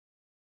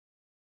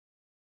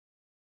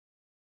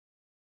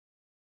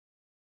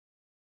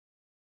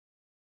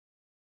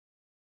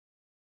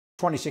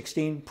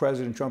2016,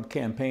 President Trump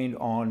campaigned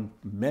on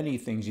many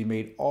things. He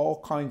made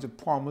all kinds of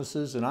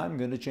promises, and I'm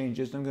going to change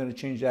this, I'm going to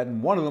change that,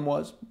 and one of them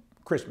was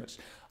Christmas.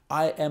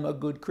 I am a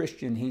good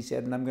Christian, he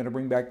said, and I'm going to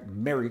bring back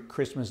Merry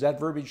Christmas. That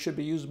verbiage should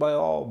be used by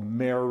all.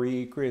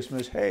 Merry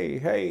Christmas. Hey,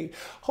 hey,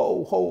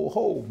 ho, ho,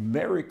 ho.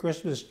 Merry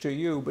Christmas to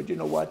you. But you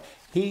know what?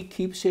 He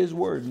keeps his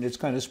word, and it's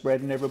kind of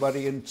spreading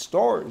everybody in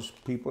stores.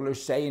 People are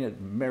saying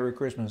it. Merry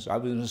Christmas. I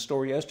was in a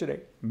store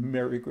yesterday.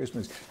 Merry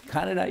Christmas.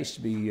 Kind of nice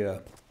to be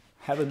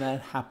having that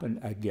happen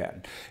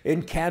again.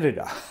 In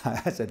Canada,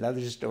 that's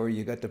another story.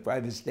 You got the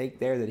Prime Minister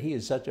there, that he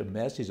is such a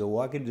mess. He's a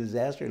walking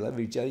disaster. Let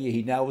me tell you,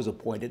 he now was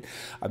appointed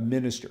a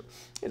minister.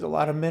 There's a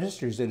lot of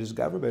ministers in his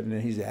government,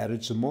 and he's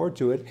added some more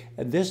to it.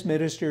 And this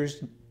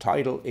minister's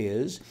title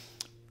is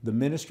the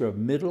Minister of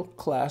Middle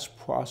Class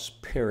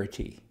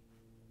Prosperity.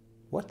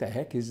 What the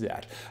heck is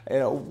that?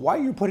 Why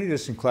are you putting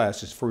us in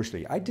classes,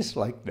 firstly? I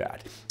dislike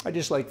that. I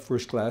dislike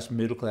first class,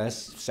 middle class,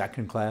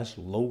 second class,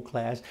 low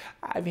class.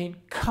 I mean,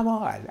 come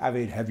on. I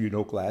mean, have you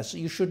no class?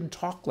 You shouldn't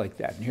talk like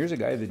that. And here's a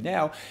guy that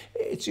now,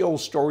 it's the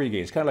old story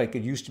again. It's kind of like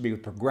it used to be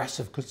with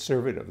progressive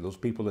conservative, those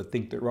people that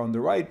think they're on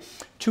the right.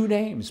 Two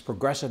names.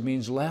 Progressive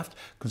means left,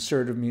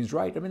 conservative means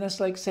right. I mean,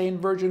 that's like saying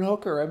virgin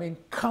hooker. I mean,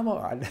 come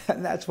on.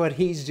 And that's what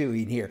he's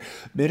doing here.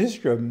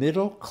 Minister of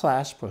Middle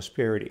Class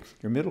Prosperity.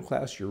 You're middle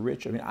class, you're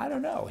rich. I mean, I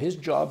don't know. His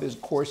job, of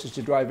course, is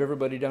to drive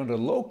everybody down to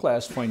low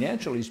class,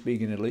 financially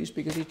speaking at least,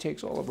 because he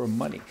takes all of our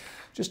money.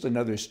 Just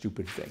another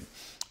stupid thing.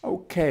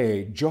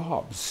 Okay,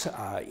 jobs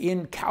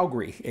in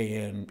Calgary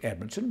and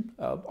Edmonton,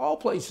 all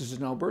places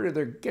in Alberta,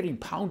 they're getting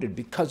pounded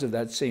because of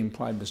that same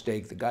prime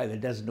mistake. The guy that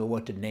doesn't know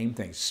what to name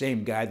things,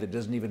 same guy that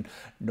doesn't even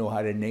know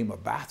how to name a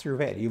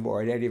bathroom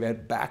or an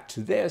event. Back to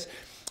this,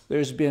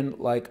 there's been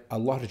like a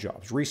lot of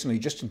jobs recently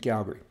just in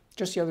Calgary.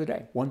 Just the other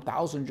day,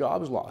 1,000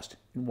 jobs lost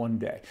in one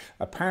day.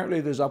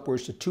 Apparently, there's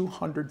upwards to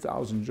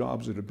 200,000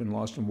 jobs that have been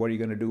lost, and what are you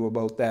going to do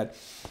about that?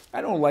 I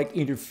don't like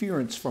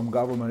interference from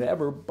government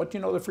ever, but you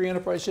know, the free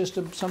enterprise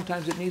system,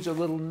 sometimes it needs a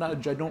little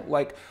nudge. I don't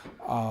like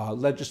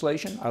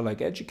legislation. I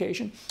like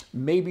education.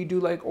 Maybe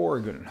do like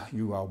Oregon,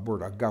 you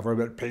Alberta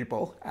government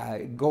people.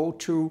 Go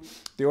to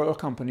the oil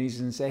companies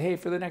and say, hey,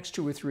 for the next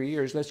 2 or 3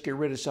 years, let's get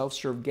rid of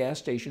self-serve gas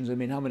stations. I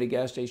mean, how many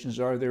gas stations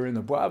are there in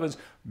the province?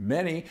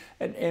 Many.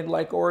 And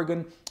like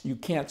Oregon, you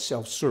can't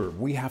self-serve.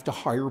 We have to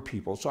hire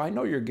people. So I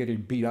know you're getting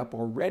beat up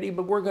already,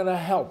 but we're going to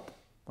help.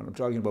 When I'm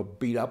talking about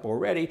beat up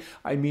already,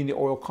 I mean the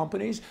oil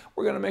companies.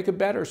 We're going to make it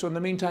better. So in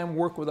the meantime,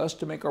 work with us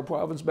to make our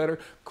province better,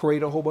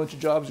 create a whole bunch of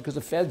jobs, because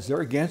the feds,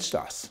 they're against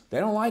us. They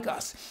don't like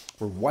us.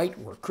 We're white,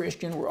 we're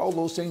Christian, we're all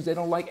those things they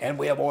don't like, and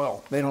we have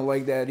oil. They don't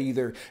like that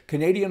either.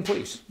 Canadian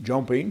police,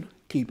 jumping,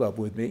 keep up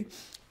with me.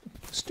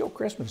 Still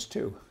Christmas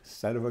too,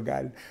 son of a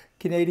gun.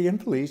 Canadian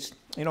police,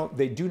 you know,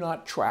 they do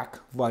not track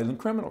violent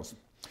criminals.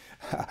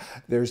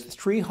 There's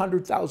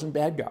 300,000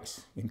 bad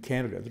guys in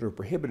Canada that are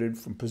prohibited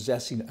from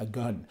possessing a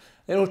gun.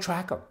 They don't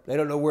track them. They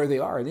don't know where they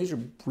are. These are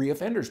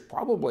re-offenders,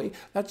 probably.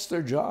 That's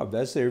their job.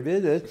 That's their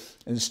business.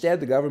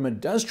 Instead, the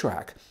government does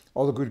track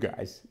all the good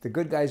guys. The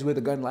good guys with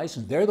a gun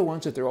license, they're the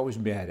ones that they're always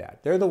mad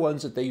at. They're the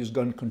ones that they use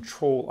gun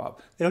control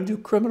of. They don't do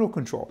criminal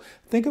control.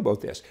 Think about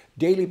this.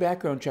 Daily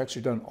background checks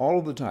are done all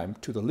of the time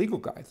to the legal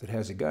guy that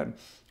has a gun.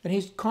 And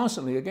he's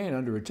constantly, again,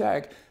 under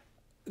attack.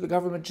 The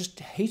government just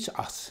hates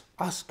us,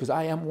 because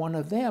I am one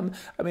of them.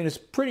 I mean, it's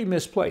pretty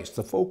misplaced,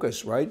 the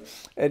focus, right?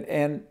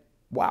 And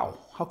wow,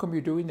 how come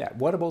you're doing that?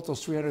 What about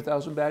those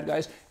 300,000 bad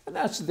guys? And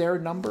that's their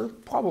number.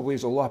 Probably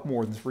is a lot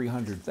more than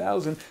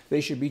 300,000. They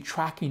should be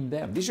tracking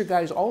them. These are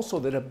guys also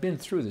that have been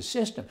through the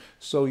system,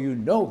 so you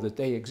know that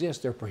they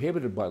exist. They're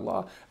prohibited by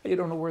law, and you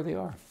don't know where they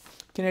are.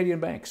 Canadian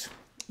banks,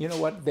 you know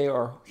what? They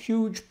are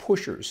huge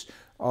pushers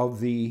of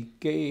the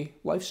gay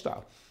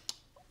lifestyle.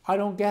 I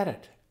don't get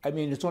it. I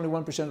mean, it's only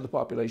 1% of the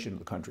population of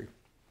the country.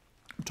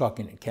 I'm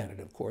talking in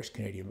Canada, of course,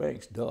 Canadian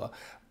banks, duh.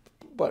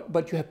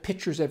 But you have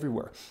pictures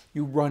everywhere.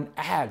 You run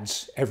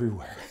ads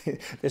everywhere.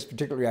 This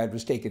particular ad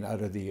was taken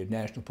out of the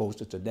National Post.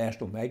 It's a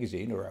national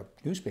magazine, or a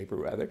newspaper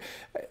rather.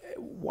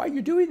 Why are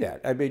you doing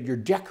that? I mean, you're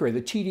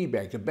decorating the TD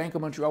Bank, the Bank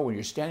of Montreal, when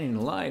you're standing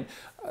in line,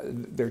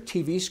 their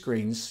TV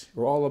screens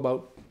are all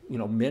about, you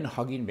know, men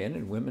hugging men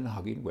and women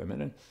hugging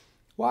women. And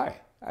why?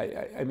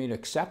 I mean,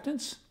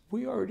 acceptance?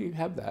 We already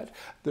have that.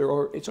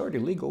 It's already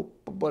legal,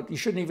 but you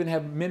shouldn't even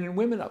have men and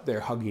women up there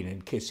hugging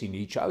and kissing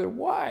each other.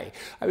 Why?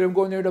 I mean, I'm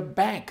going there to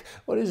bank.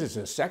 What is this,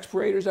 a sex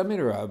parade or something?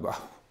 Or a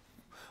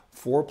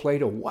foreplay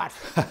to what?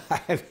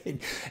 I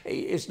mean,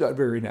 it's not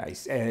very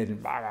nice.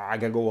 And I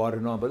got to go on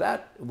and on, but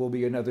that will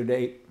be another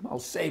day. I'll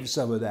save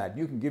some of that.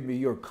 You can give me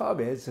your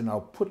comments, and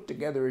I'll put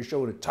together a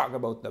show to talk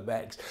about the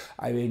banks.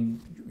 I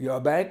mean, you're a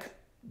bank?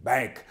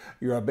 Bank.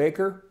 You're a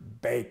baker?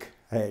 Bake.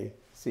 Hey,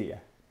 see ya.